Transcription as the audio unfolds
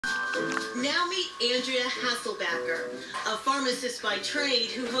Now meet Andrea Hasselbacher, a pharmacist by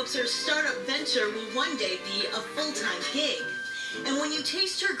trade who hopes her startup venture will one day be a full-time gig. And when you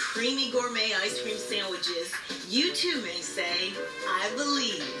taste her creamy gourmet ice cream sandwiches, you too may say, I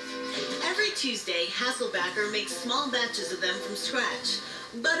believe. Every Tuesday, Hasselbacher makes small batches of them from scratch.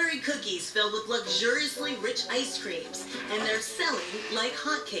 Buttery cookies filled with luxuriously rich ice creams, and they're selling like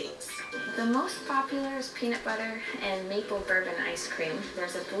hotcakes. The most popular is peanut butter and maple bourbon ice cream.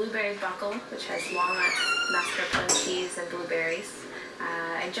 There's a blueberry buckle, which has walnuts, mascarpone cheese, and blueberries.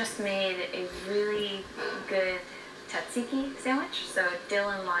 I just made a really good tzatziki sandwich, so dill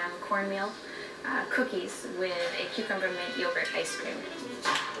and lime cornmeal cookies with a cucumber mint yogurt ice cream.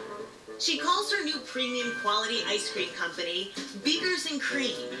 She calls her new premium quality ice cream company Beakers and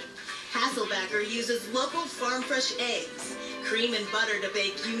Cream. Hasselbacher uses local farm-fresh eggs, cream and butter to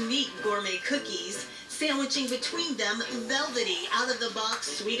bake unique gourmet cookies, sandwiching between them velvety,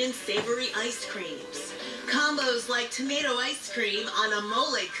 out-of-the-box sweet and savory ice creams. Combos like tomato ice cream on a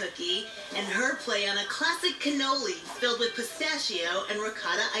mole cookie, and her play on a classic cannoli filled with pistachio and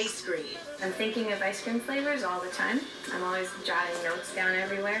ricotta ice cream. I'm thinking of ice cream flavors all the time. I'm always jotting notes down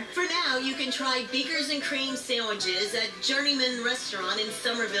everywhere. For now, you can try Beakers and Cream sandwiches at Journeyman Restaurant in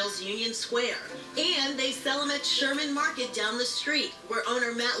Somerville's Union Square. And they sell them at Sherman Market down the street, where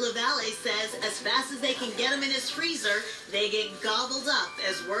owner Matt LaValle says as fast as they can get them in his freezer, they get gobbled up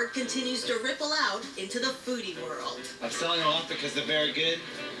as word continues to ripple out into the foodie world. I'm selling them off because they're very good.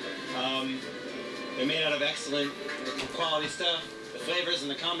 They're made out of excellent quality stuff. The flavors and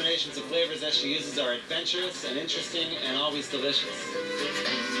the combinations of flavors that she uses are adventurous and interesting and always delicious.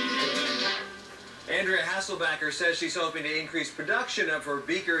 Andrea Hasselbacher says she's hoping to increase production of her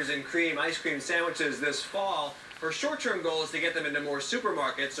Beakers and Cream ice cream sandwiches this fall. Her short-term goal is to get them into more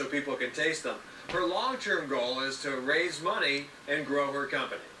supermarkets so people can taste them. Her long-term goal is to raise money and grow her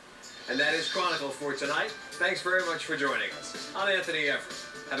company. And that is Chronicle for tonight. Thanks very much for joining us. I'm Anthony Everett.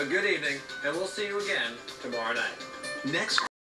 Have a good evening, and we'll see you again tomorrow night. Next.